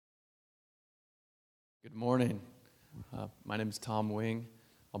Good morning. My name is Tom Wing.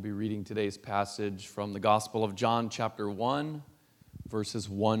 I'll be reading today's passage from the Gospel of John, chapter 1, verses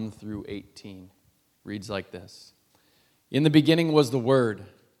 1 through 18. Reads like this. In the beginning was the Word,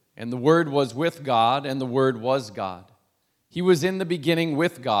 and the Word was with God, and the Word was God. He was in the beginning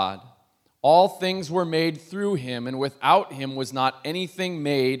with God. All things were made through him, and without him was not anything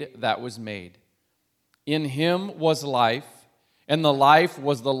made that was made. In him was life, and the life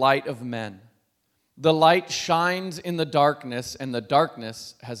was the light of men. The light shines in the darkness, and the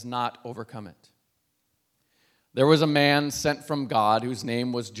darkness has not overcome it. There was a man sent from God whose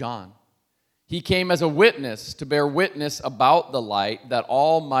name was John. He came as a witness to bear witness about the light, that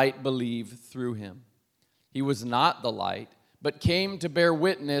all might believe through him. He was not the light, but came to bear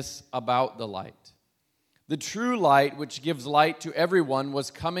witness about the light. The true light, which gives light to everyone,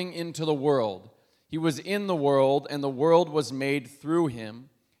 was coming into the world. He was in the world, and the world was made through him,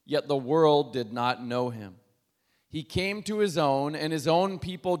 yet the world did not know him. He came to his own, and his own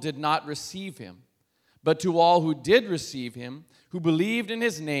people did not receive him. But to all who did receive him, who believed in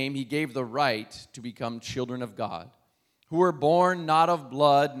his name, he gave the right to become children of God, who were born not of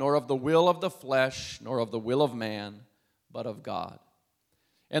blood, nor of the will of the flesh, nor of the will of man, but of God.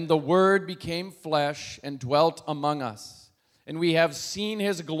 And the Word became flesh and dwelt among us, and we have seen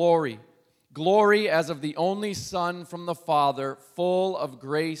his glory, glory as of the only Son from the Father, full of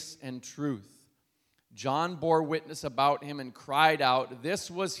grace and truth. John bore witness about him and cried out,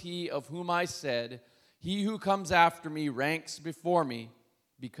 "This was he of whom I said, 'He who comes after me ranks before me,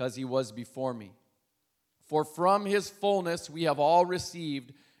 because he was before me.' For from his fullness we have all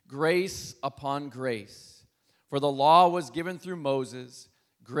received grace upon grace. For the law was given through Moses,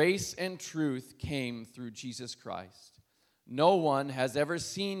 grace and truth came through Jesus Christ. No one has ever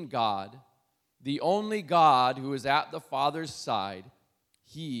seen God, the only God who is at the Father's side.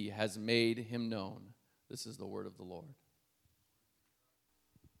 He has made him known." This is the word of the Lord.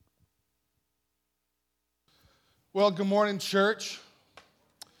 Well, good morning, church.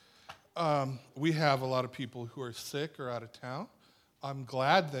 We have a lot of people who are sick or out of town. I'm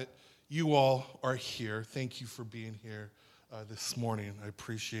glad that you all are here. Thank you for being here this morning. I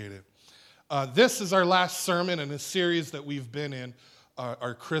appreciate it. This is our last sermon in a series that we've been in,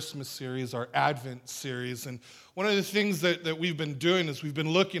 our Christmas series, our Advent series. And one of the things that we've been doing is we've been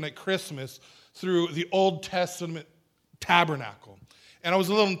looking at Christmas through the Old Testament tabernacle. And I was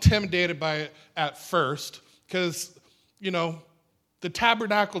a little intimidated by it at first because, the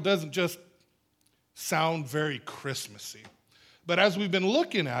tabernacle doesn't just sound very Christmassy. But as we've been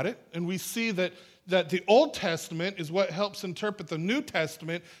looking at it, and we see that the Old Testament is what helps interpret the New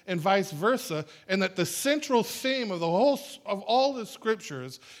Testament and vice versa, and that the central theme of all the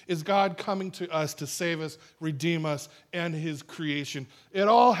scriptures is God coming to us to save us, redeem us, and his creation. It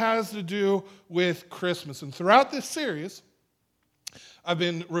all has to do with Christmas. And throughout this series, I've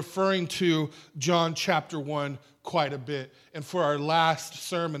been referring to John chapter 1 quite a bit. And for our last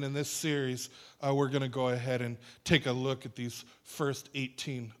sermon in this series, we're going to go ahead and take a look at these first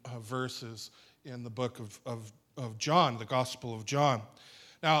 18 verses in the book of John, the Gospel of John.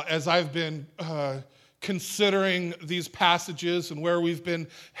 Now, as I've been considering these passages and where we've been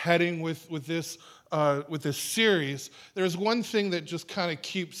heading with this series, there's one thing that just kind of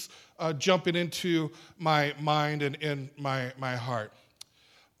keeps jumping into my mind and in my heart.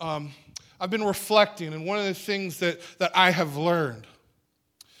 I've been reflecting, and one of the things that I have learned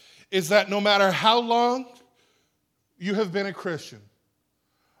is that no matter how long you have been a Christian,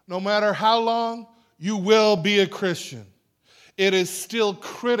 no matter how long you will be a Christian, it is still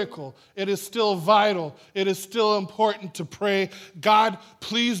critical, it is still vital, it is still important to pray, "God,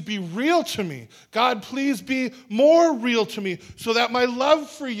 please be real to me. God, please be more real to me so that my love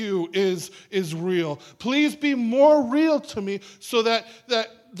for you is real. Please be more real to me so that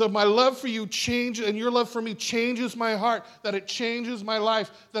my love for you changes, and your love for me changes my heart, that it changes my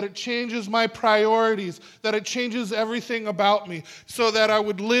life, that it changes my priorities, that it changes everything about me, so that I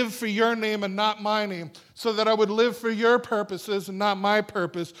would live for your name and not my name, so that I would live for your purposes and not my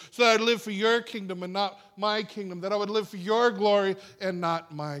purpose, so that I'd live for your kingdom and not my kingdom, that I would live for your glory and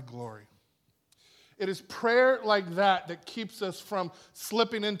not my glory." It is prayer like that keeps us from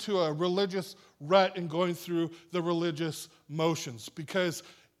slipping into a religious rut and going through the religious motions, because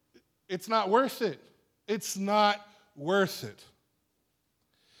it's not worth it. It's not worth it.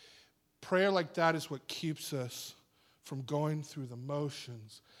 Prayer like that is what keeps us from going through the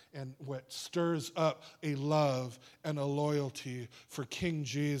motions and what stirs up a love and a loyalty for King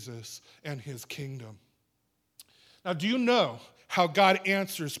Jesus and his kingdom. Now, do you know how God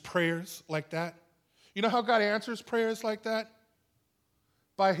answers prayers like that? You know how God answers prayers like that?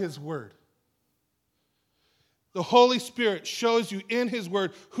 By his word. The Holy Spirit shows you in his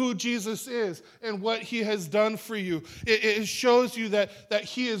word who Jesus is and what he has done for you. It shows you that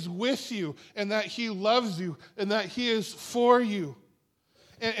he is with you and that he loves you and that he is for you.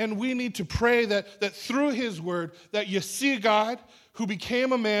 And we need to pray that through his word that you see God who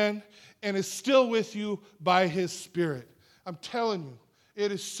became a man and is still with you by his Spirit. I'm telling you,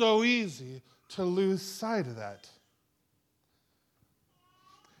 it is so easy to lose sight of that.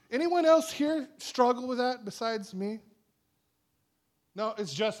 Anyone else here struggle with that besides me? No,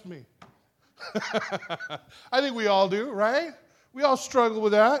 it's just me. I think we all do, right? We all struggle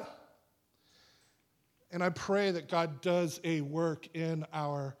with that. And I pray that God does a work in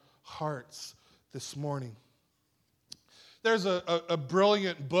our hearts this morning. There's a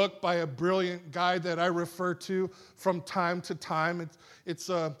brilliant book by a brilliant guy that I refer to from time to time. It's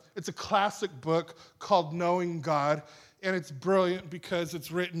a classic book called Knowing God. And it's brilliant because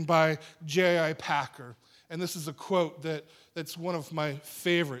it's written by J.I. Packer. And this is a quote that's one of my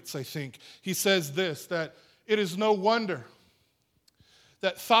favorites, I think. He says this, that it is no wonder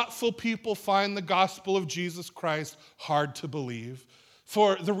that thoughtful people find the gospel of Jesus Christ hard to believe,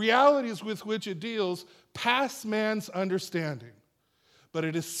 for the realities with which it deals pass man's understanding. But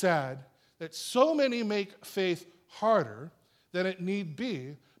it is sad that so many make faith harder than it need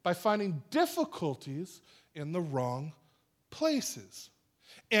be by finding difficulties in the wrong places.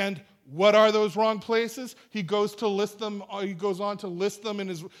 And what are those wrong places? He goes on to list them in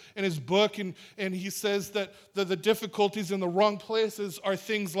his book, and he says that the difficulties in the wrong places are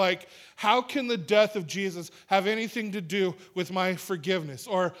things like, how can the death of Jesus have anything to do with my forgiveness?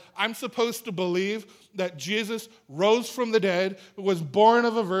 Or I'm supposed to believe that Jesus rose from the dead, was born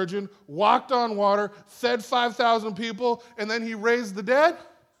of a virgin, walked on water, fed 5,000 people, and then he raised the dead?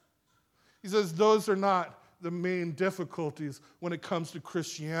 He says those are not the main difficulties when it comes to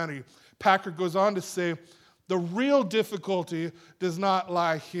Christianity. Packer goes on to say, the real difficulty does not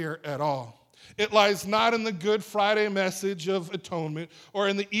lie here at all. It lies not in the Good Friday message of atonement or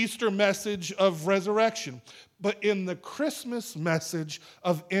in the Easter message of resurrection, but in the Christmas message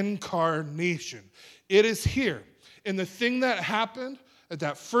of incarnation. It is here, in the thing that happened at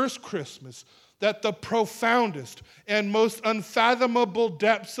that first Christmas, that the profoundest and most unfathomable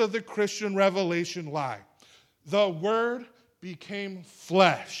depths of the Christian revelation lie. The Word became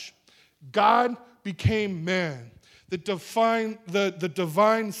flesh. God became man. The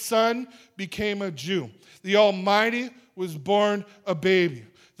divine Son became a Jew. The Almighty was born a baby.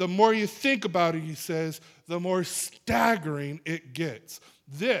 The more you think about it, he says, the more staggering it gets.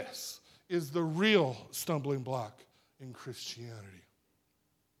 This is the real stumbling block in Christianity.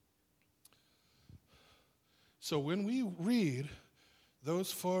 So when we read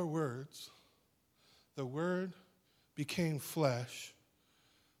those 4 words, the Word became flesh,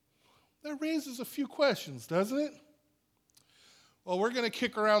 that raises a few questions, doesn't it? Well, we're going to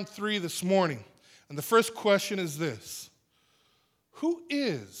kick around 3 this morning. And the first question is this: who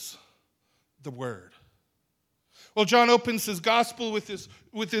is the Word? Well, John opens his gospel with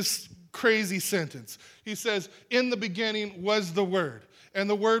this crazy sentence. He says, in the beginning was the Word, and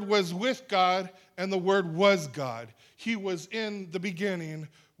the Word was with God, and the Word was God. He was in the beginning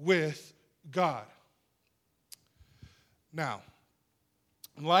with God. Now,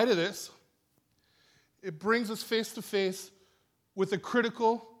 in light of this, it brings us face to face with a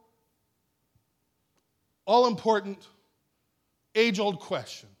critical, all-important, age-old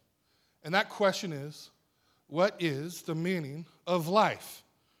question. And that question is, what is the meaning of life?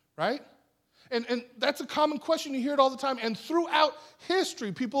 Right? And that's a common question. You hear it all the time. And throughout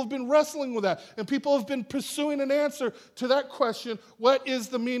history, people have been wrestling with that. And people have been pursuing an answer to that question, what is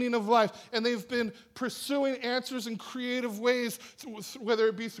the meaning of life? And they've been pursuing answers in creative ways, whether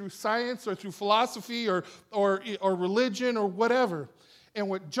it be through science or through philosophy or religion or whatever. And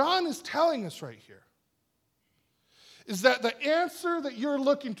what John is telling us right here is that the answer that you're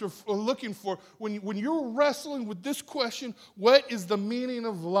looking for when you're wrestling with this question, what is the meaning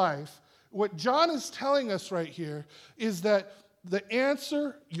of life? What John is telling us right here is that the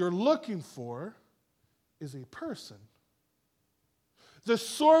answer you're looking for is a person. The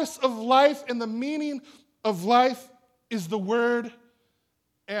source of life and the meaning of life is the Word,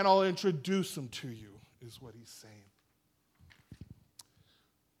 and I'll introduce him to you, is what he's saying.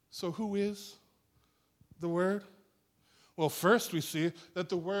 So who is the Word? Well, first we see that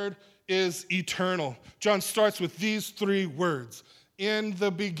the Word is eternal. John starts with these 3 words, in the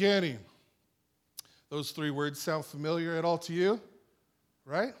beginning. Those 3 words sound familiar at all to you,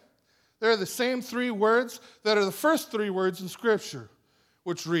 right? They're the same 3 words that are the first 3 words in Scripture,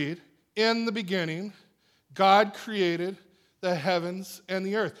 which read, in the beginning, God created the heavens and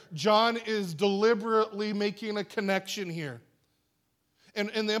the earth. John is deliberately making a connection here. And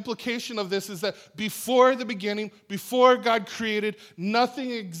the implication of this is that before the beginning, before God created,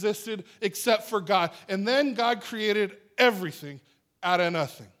 nothing existed except for God. And then God created everything out of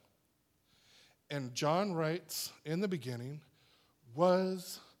nothing. And John writes, in the beginning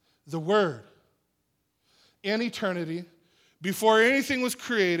was the Word. In eternity, before anything was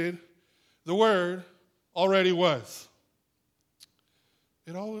created, the Word already was.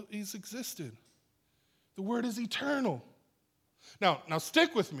 It always existed. The Word is eternal. Now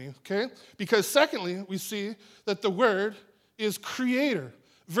stick with me, okay? Because secondly, we see that the Word is creator.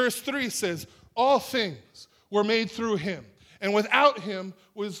 Verse 3 says, all things were made through him, and without him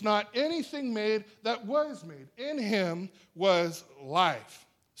was not anything made that was made. In him was life.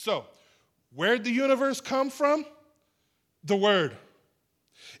 So, where'd the universe come from? The Word.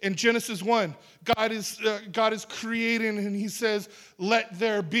 In Genesis 1, God is creating, and he says, let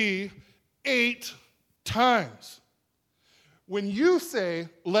there be 8 times. When you say,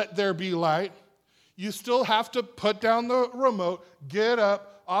 let there be light, you still have to put down the remote, get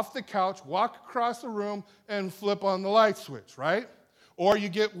up off the couch, walk across the room, and flip on the light switch, right? Or you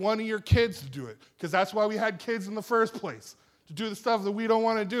get one of your kids to do it, because that's why we had kids in the first place, to do the stuff that we don't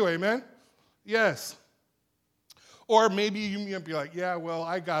want to do, amen? Yes. Or maybe you might be like, yeah, well,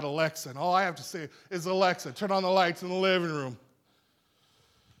 I got Alexa, and all I have to say is, Alexa, turn on the lights in the living room.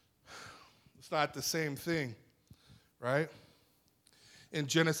 It's not the same thing, right? In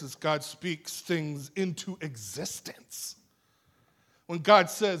Genesis, God speaks things into existence. When God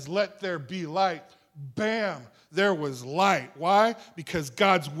says, let there be light, bam, there was light. Why? Because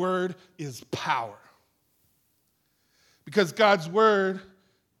God's word is power. Because God's word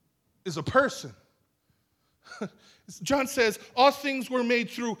is a person. John says, all things were made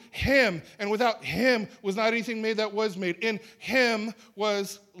through him, and without him was not anything made that was made. In him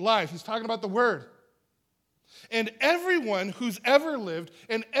was life. He's talking about the word. And everyone who's ever lived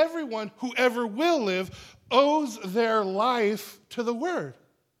and everyone who ever will live owes their life to the Word.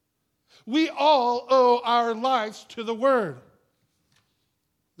 We all owe our lives to the Word.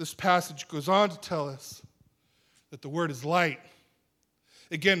 This passage goes on to tell us that the Word is light.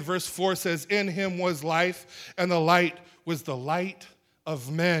 Again, verse 4 says, in him was life, and the light was the light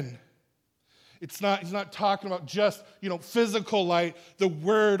of men. He's not talking about just, physical light. The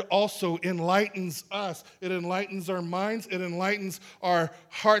Word also enlightens us. It enlightens our minds. It enlightens our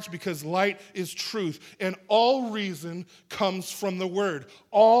hearts, because light is truth. And all reason comes from the Word.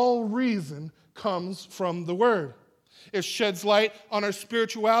 All reason comes from the Word. It sheds light on our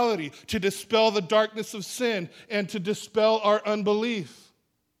spirituality to dispel the darkness of sin and to dispel our unbelief.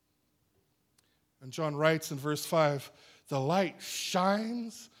 And John writes in verse 5, the light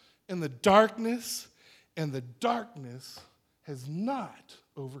shines in the darkness, and the darkness has not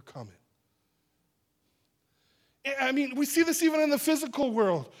overcome it. I mean, we see this even in the physical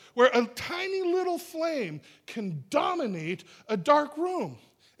world, where a tiny little flame can dominate a dark room.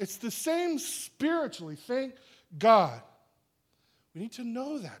 It's the same spiritually, thank God. We need to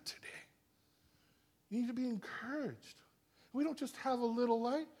know that today. We need to be encouraged. We don't just have a little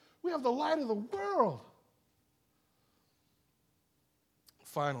light, we have the light of the world.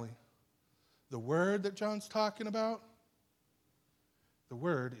 Finally, the Word that John's talking about, the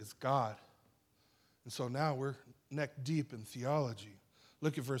Word is God. And so now we're neck deep in theology.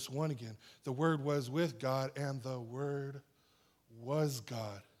 Look at verse 1 again. The Word was with God, and the Word was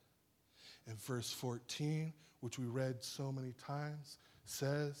God. And verse 14, which we read so many times,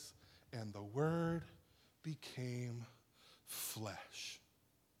 says, and the Word became flesh.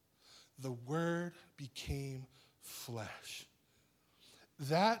 The Word became flesh.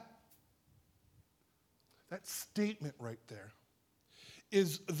 That statement right there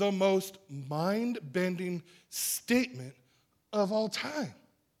is the most mind-bending statement of all time.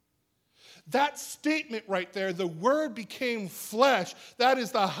 That statement right there, the Word became flesh, that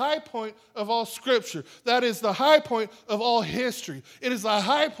is the high point of all Scripture. That is the high point of all history. It is the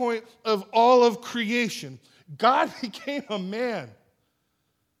high point of all of creation. God became a man.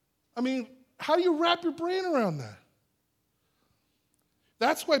 I mean, how do you wrap your brain around that?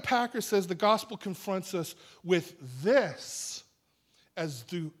 That's why Packer says the gospel confronts us with this as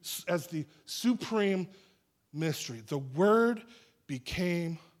the supreme mystery. The Word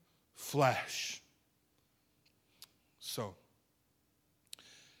became flesh. So,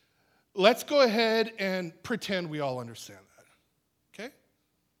 let's go ahead and pretend we all understand that. Okay?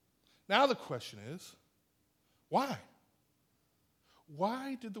 Now the question is, why?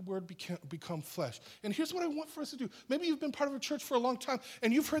 why did the Word become flesh? And here's what I want for us to do. Maybe you've been part of a church for a long time,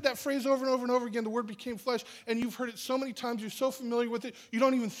 and you've heard that phrase over and over and over again, the Word became flesh, and you've heard it so many times, you're so familiar with it, you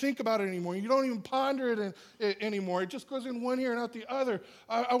don't even think about it anymore. You don't even ponder it anymore. It just goes in one ear and out the other.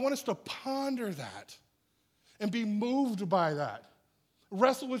 I want us to ponder that and be moved by that.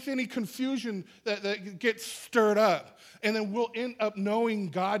 Wrestle with any confusion that gets stirred up. And then we'll end up knowing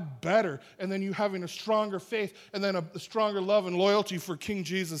God better. And then you having a stronger faith and then a stronger love and loyalty for King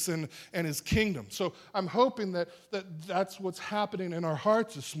Jesus and his kingdom. So I'm hoping that's what's happening in our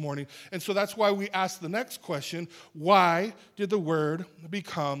hearts this morning. And so that's why we ask the next question, why did the Word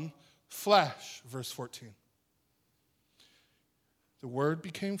become flesh? Verse 14. The Word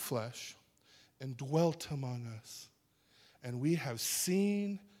became flesh and dwelt among us. And we have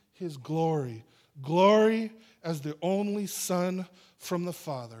seen his glory, glory as the only Son from the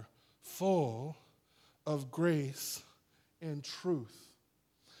Father, full of grace and truth.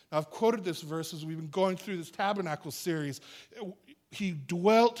 Now, I've quoted this verse as we've been going through this tabernacle series. He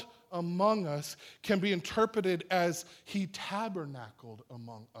dwelt among us can be interpreted as he tabernacled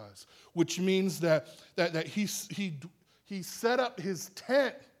among us, which means that he set up his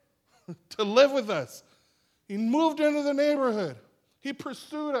tent to live with us. He moved into the neighborhood. He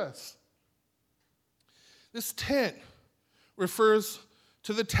pursued us. This tent refers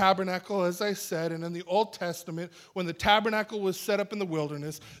to the tabernacle, as I said, and in the Old Testament, when the tabernacle was set up in the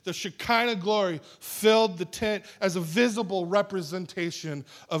wilderness, the Shekinah glory filled the tent as a visible representation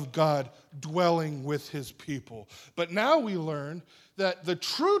of God dwelling with his people. But now we learn that the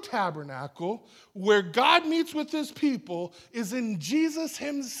true tabernacle, where God meets with his people, is in Jesus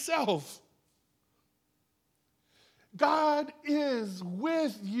himself. God is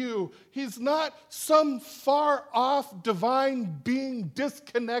with you. He's not some far-off divine being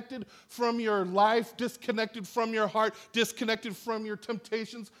disconnected from your life, disconnected from your heart, disconnected from your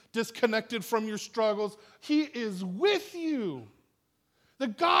temptations, disconnected from your struggles. He is with you. The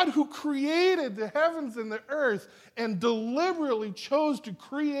God who created the heavens and the earth and deliberately chose to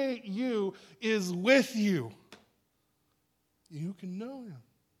create you is with you. You can know him.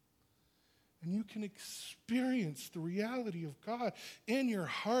 And you can experience the reality of God in your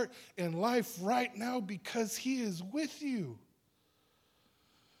heart and life right now because he is with you.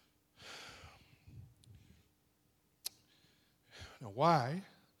 Now, why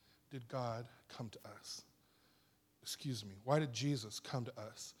did God come to us? Why did Jesus come to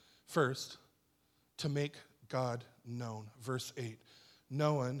us? First, to make God known. Verse 8,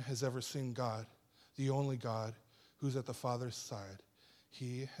 no one has ever seen God, the only God who's at the Father's side.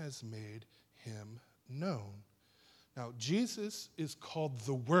 He has made him known. Now, Jesus is called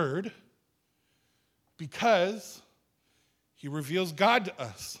the Word because he reveals God to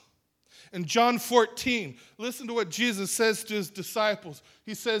us. In John 14, listen to what Jesus says to his disciples.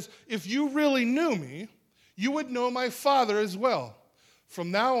 He says, if you really knew me, you would know my Father as well.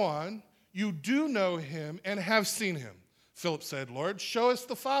 From now on, you do know him and have seen him. Philip said, Lord, show us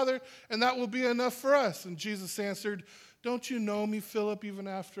the Father, and that will be enough for us. And Jesus answered, don't you know me, Philip, even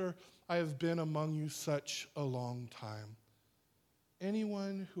after I have been among you such a long time?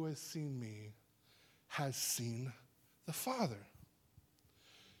 Anyone who has seen me has seen the Father.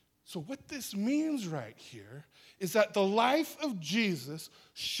 So what this means right here is that the life of Jesus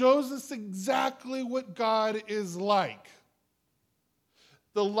shows us exactly what God is like.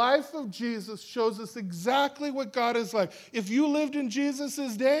 The life of Jesus shows us exactly what God is like. If you lived in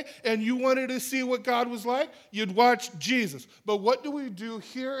Jesus' day and you wanted to see what God was like, you'd watch Jesus. But what do we do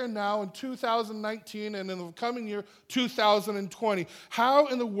here and now in 2019 and in the coming year, 2020? How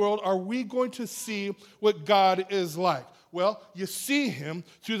in the world are we going to see what God is like? Well, you see him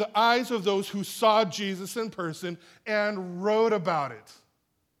through the eyes of those who saw Jesus in person and wrote about it.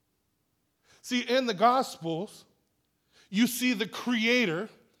 See, in the Gospels, you see the Creator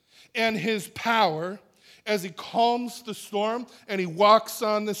and his power as he calms the storm and he walks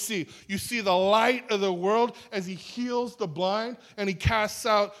on the sea. You see the light of the world as he heals the blind and he casts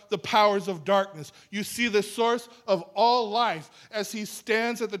out the powers of darkness. You see the source of all life as he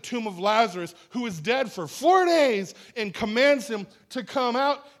stands at the tomb of Lazarus, who is dead for 4 days, and commands him to come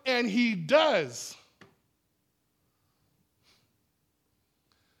out, and he does.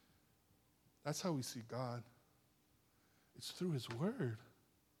 That's how we see God. It's through his word.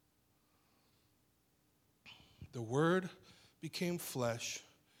 The word became flesh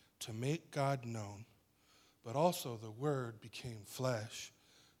to make God known, but also the word became flesh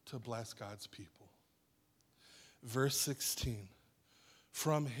to bless God's people. Verse 16,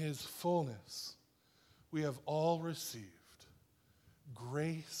 from his fullness we have all received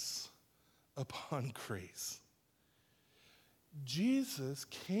grace upon grace. Jesus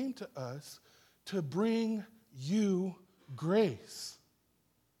came to us to bring you grace.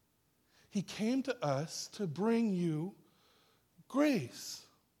 He came to us to bring you grace.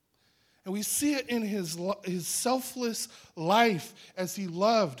 And we see it in his selfless life as he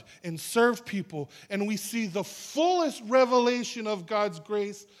loved and served people. And we see the fullest revelation of God's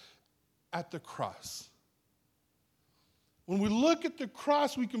grace at the cross. When we look at the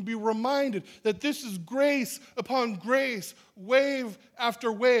cross, we can be reminded that this is grace upon grace, wave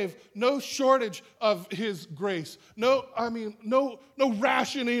after wave. No shortage of his grace. No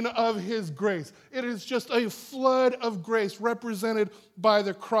rationing of his grace. It is just a flood of grace represented by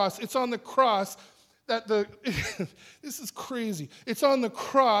the cross. It's on the cross that this is crazy. It's on the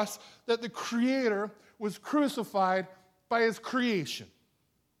cross that the Creator was crucified by his creation.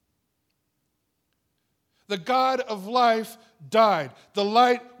 The God of life died. The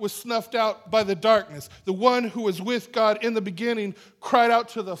light was snuffed out by the darkness. The one who was with God in the beginning cried out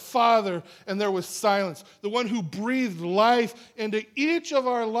to the Father, and there was silence. The one who breathed life into each of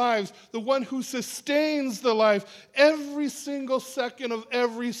our lives, the one who sustains the life every single second of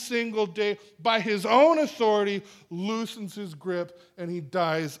every single day by his own authority, loosens his grip, and he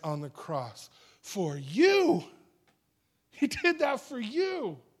dies on the cross. For you. He did that for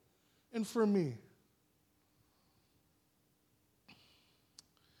you and for me.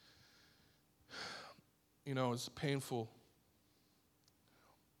 You know, as painful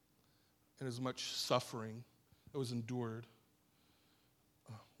and as much suffering that was endured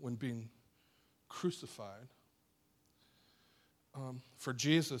when being crucified, for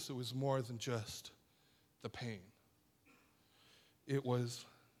Jesus, it was more than just the pain. It was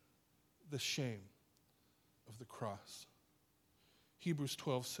the shame of the cross. Hebrews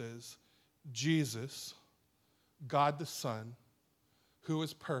 12 says, Jesus, God the Son, who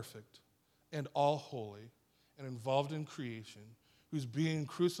is perfect and all holy and involved in creation, who's being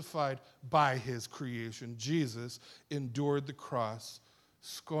crucified by his creation, Jesus endured the cross,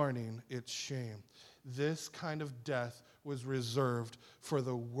 scorning its shame. This kind of death was reserved for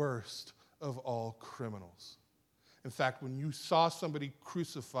the worst of all criminals. In fact, when you saw somebody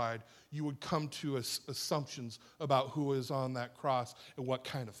crucified, you would come to assumptions about who was on that cross and what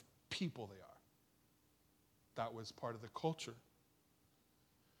kind of people they are. That was part of the culture.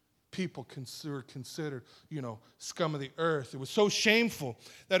 People considered, scum of the earth. It was so shameful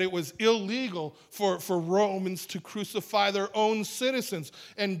that it was illegal for Romans to crucify their own citizens.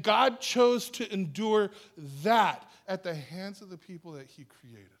 And God chose to endure that at the hands of the people that he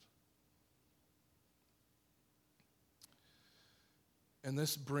created. And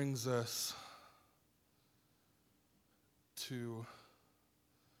this brings us to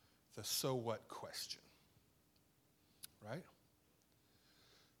the so what question, right?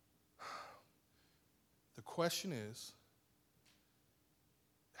 The question is,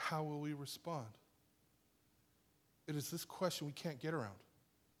 how will we respond? It is this question we can't get around.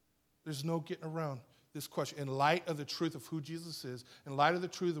 There's no getting around this question. In light of the truth of who Jesus is, in light of the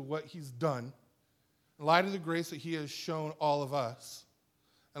truth of what he's done, in light of the grace that he has shown all of us,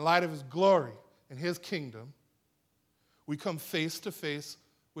 in light of his glory and his kingdom, we come face to face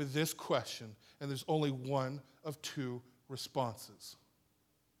with this question, and there's only one of two responses.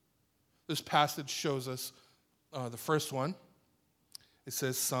 This passage shows us the first one. It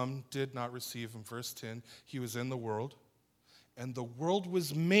says, some did not receive him. Verse 10, he was in the world, and the world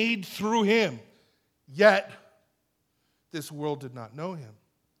was made through him, yet this world did not know him.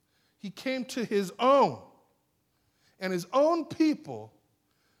 He came to his own, and his own people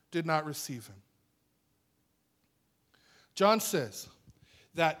did not receive him. John says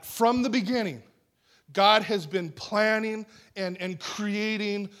that from the beginning, God has been planning and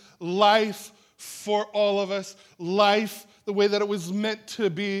creating life for all of us, life the way that it was meant to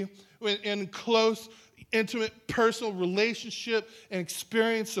be, in close, intimate, personal relationship and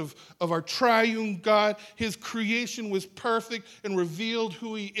experience of our triune God. His creation was perfect and revealed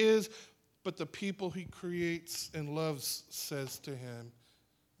who he is, but the people he creates and loves says to him,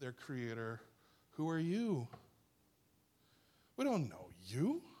 their creator, who are you? We don't know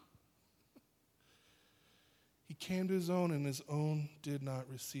you. He came to his own, and his own did not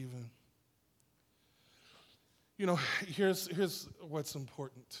receive him. Here's what's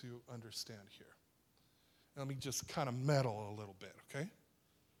important to understand here. Let me just kind of meddle a little bit, okay?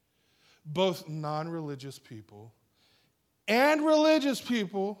 Both non-religious people and religious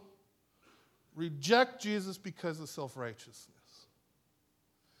people reject Jesus because of self-righteousness.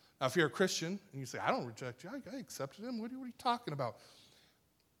 Now, if you're a Christian and you say, I don't reject you, I accepted him, what are you talking about?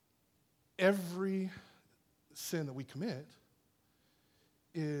 Every sin that we commit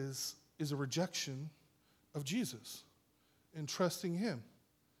is a rejection of Jesus. and trusting him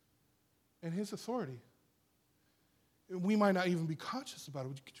and his authority. We might not even be conscious about it.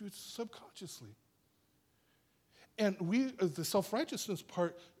 We could do it subconsciously. And the self-righteousness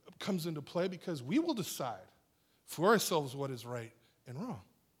part comes into play because we will decide for ourselves what is right and wrong.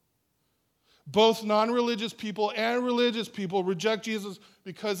 Both non-religious people and religious people reject Jesus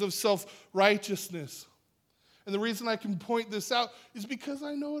because of self-righteousness. And the reason I can point this out is because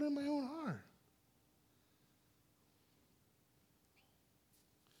I know it in my own heart.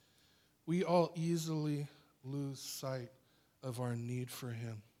 We all easily lose sight of our need for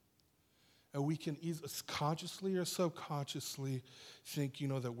him. And we can consciously or subconsciously think,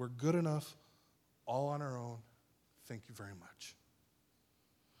 that we're good enough all on our own. Thank you very much.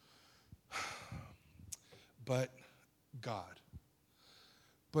 But God.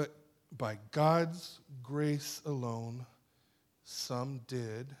 But by God's grace alone, some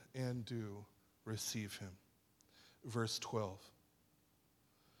did and do receive him. Verse 12.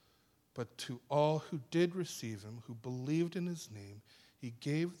 But to all who did receive him, who believed in his name, he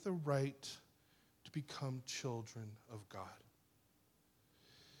gave the right to become children of God.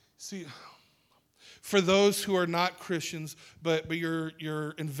 See, for those who are not Christians, but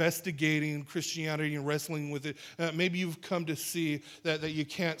you're investigating Christianity and wrestling with it, maybe you've come to see that you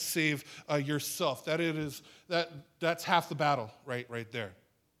can't save yourself. That's half the battle right there.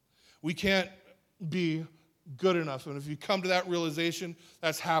 We can't be good enough. And if you come to that realization,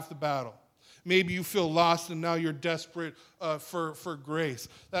 that's half the battle. Maybe you feel lost and now you're desperate for grace.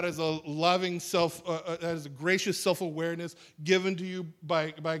 That is a loving that is a gracious self-awareness given to you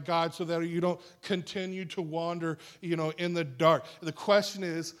by God so that you don't continue to wander, in the dark. The question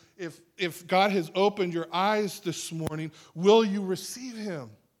is, if God has opened your eyes this morning, will you receive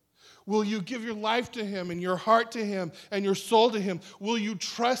him? Will you give your life to him and your heart to him and your soul to him? Will you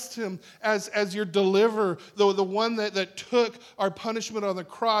trust him as your deliverer, the one that took our punishment on the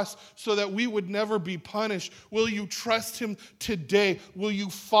cross so that we would never be punished? Will you trust him today? Will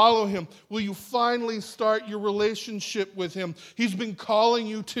you follow him? Will you finally start your relationship with him? He's been calling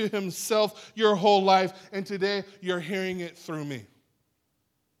you to himself your whole life, and today you're hearing it through me.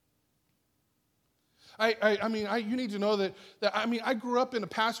 You need to know that I grew up in a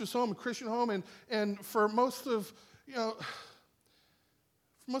pastor's home, a Christian home, and for most of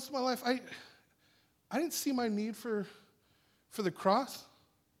my life, I didn't see my need for the cross.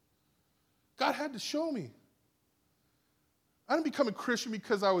 God had to show me. I didn't become a Christian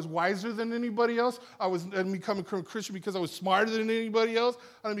because I was wiser than anybody else. I didn't become a Christian because I was smarter than anybody else.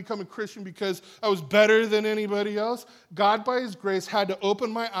 I didn't become a Christian because I was better than anybody else. God, by his grace, had to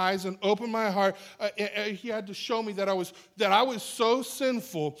open my eyes and open my heart. He had to show me that I was so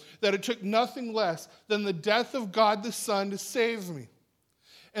sinful that it took nothing less than the death of God the Son to save me.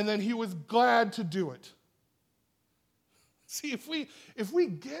 And then he was glad to do it. See, if we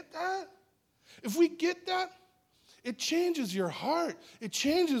get that, it changes your heart. It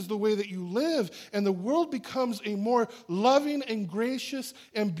changes the way that you live. And the world becomes a more loving and gracious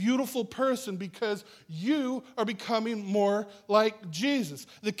and beautiful person because you are becoming more like Jesus.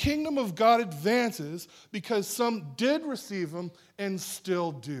 The kingdom of God advances because some did receive him and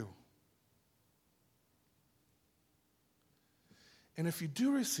still do. And if you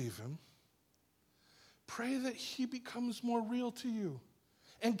do receive him, pray that he becomes more real to you.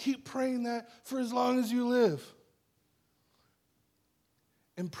 And keep praying that for as long as you live.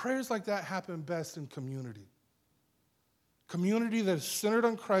 And prayers like that happen best in community. Community that is centered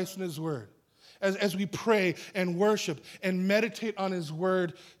on Christ and his word. As we pray and worship and meditate on his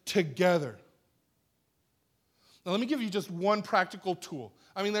word together. Now, let me give you just one practical tool.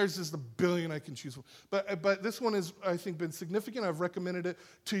 There's just a billion I can choose from. But this one has, I think, been significant. I've recommended it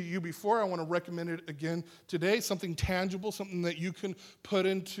to you before. I want to recommend it again today. Something tangible, something that you can put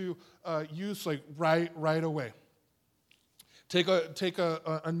into use like right away. Take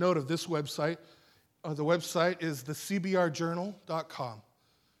a note of this website. The website is thecbrjournal.com.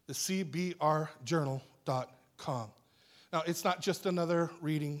 Thecbrjournal.com. Now, it's not just another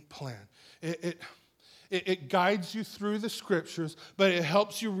reading plan. It guides you through the scriptures, but it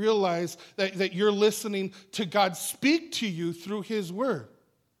helps you realize that you're listening to God speak to you through his word.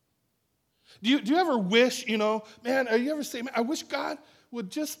 Do you ever wish, you ever say, I wish God would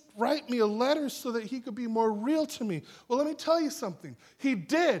just write me a letter so that he could be more real to me? Well, let me tell you something. He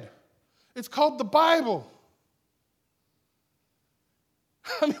did. It's called the Bible.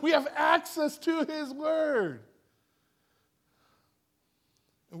 We have access to his word.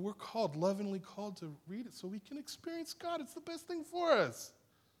 And we're lovingly called to read it so we can experience God. It's the best thing for us.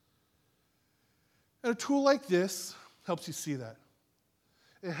 And a tool like this helps you see that.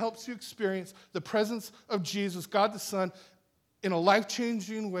 It helps you experience the presence of Jesus, God the Son, in a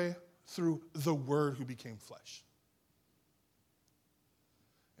life-changing way through the Word who became flesh.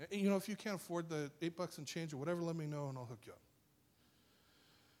 And, you know, if you can't afford the $8 and change or whatever, let me know and I'll hook you up.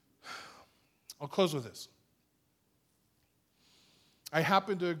 I'll close with this. I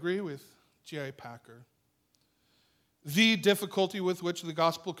happen to agree with J.I. Packer. The difficulty with which the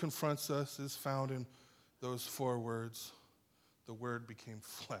gospel confronts us is found in those 4 words. The Word became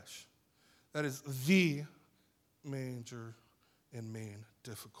flesh. That is the major and main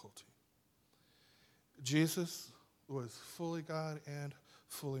difficulty. Jesus was fully God and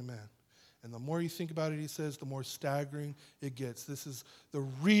fully man. And the more you think about it, he says, the more staggering it gets. This is the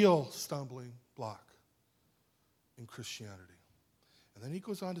real stumbling block in Christianity. And then he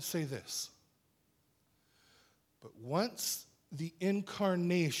goes on to say this. But once the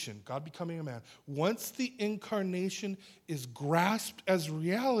incarnation, God becoming a man, once the incarnation is grasped as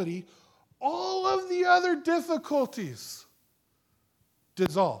reality, all of the other difficulties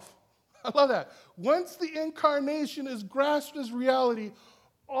dissolve. I love that. Once the incarnation is grasped as reality,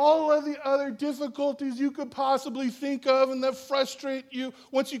 all of the other difficulties you could possibly think of and that frustrate you,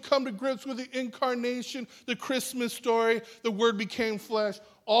 once you come to grips with the incarnation, the Christmas story, the Word became flesh,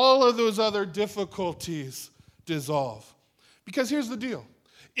 all of those other difficulties dissolve. Because here's the deal.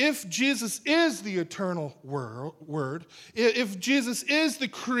 If Jesus is the eternal Word, if Jesus is the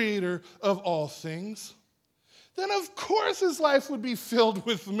creator of all things, then of course his life would be filled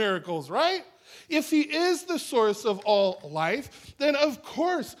with miracles, right? If he is the source of all life, then of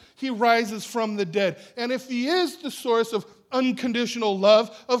course he rises from the dead. And if he is the source of unconditional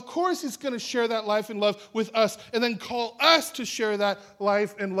love, of course he's going to share that life and love with us and then call us to share that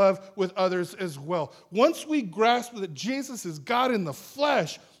life and love with others as well. Once we grasp that Jesus is God in the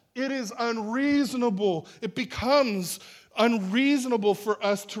flesh, it is unreasonable. It becomes unreasonable for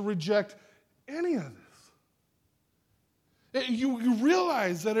us to reject any of this. You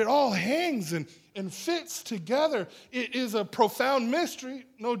realize that it all hangs and fits together. It is a profound mystery,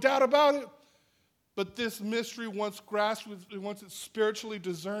 no doubt about it. But this mystery, once grasped, once it's spiritually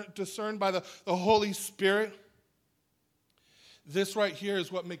discerned by the Holy Spirit, this right here is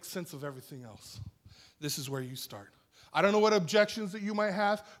what makes sense of everything else. This is where you start. I don't know what objections that you might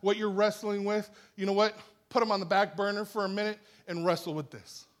have, what you're wrestling with. You know what? Put them on the back burner for a minute and wrestle with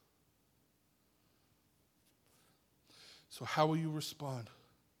this. So how will you respond?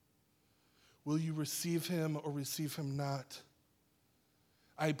 Will you receive him or receive him not?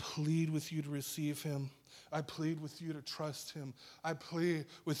 I plead with you to receive him. I plead with you to trust him. I plead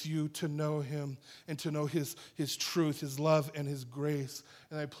with you to know him and to know his truth, his love, and his grace.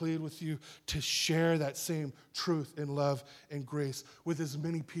 And I plead with you to share that same truth and love and grace with as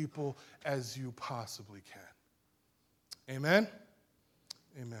many people as you possibly can. Amen?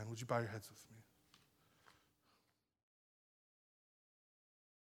 Amen. Would you bow your heads with me?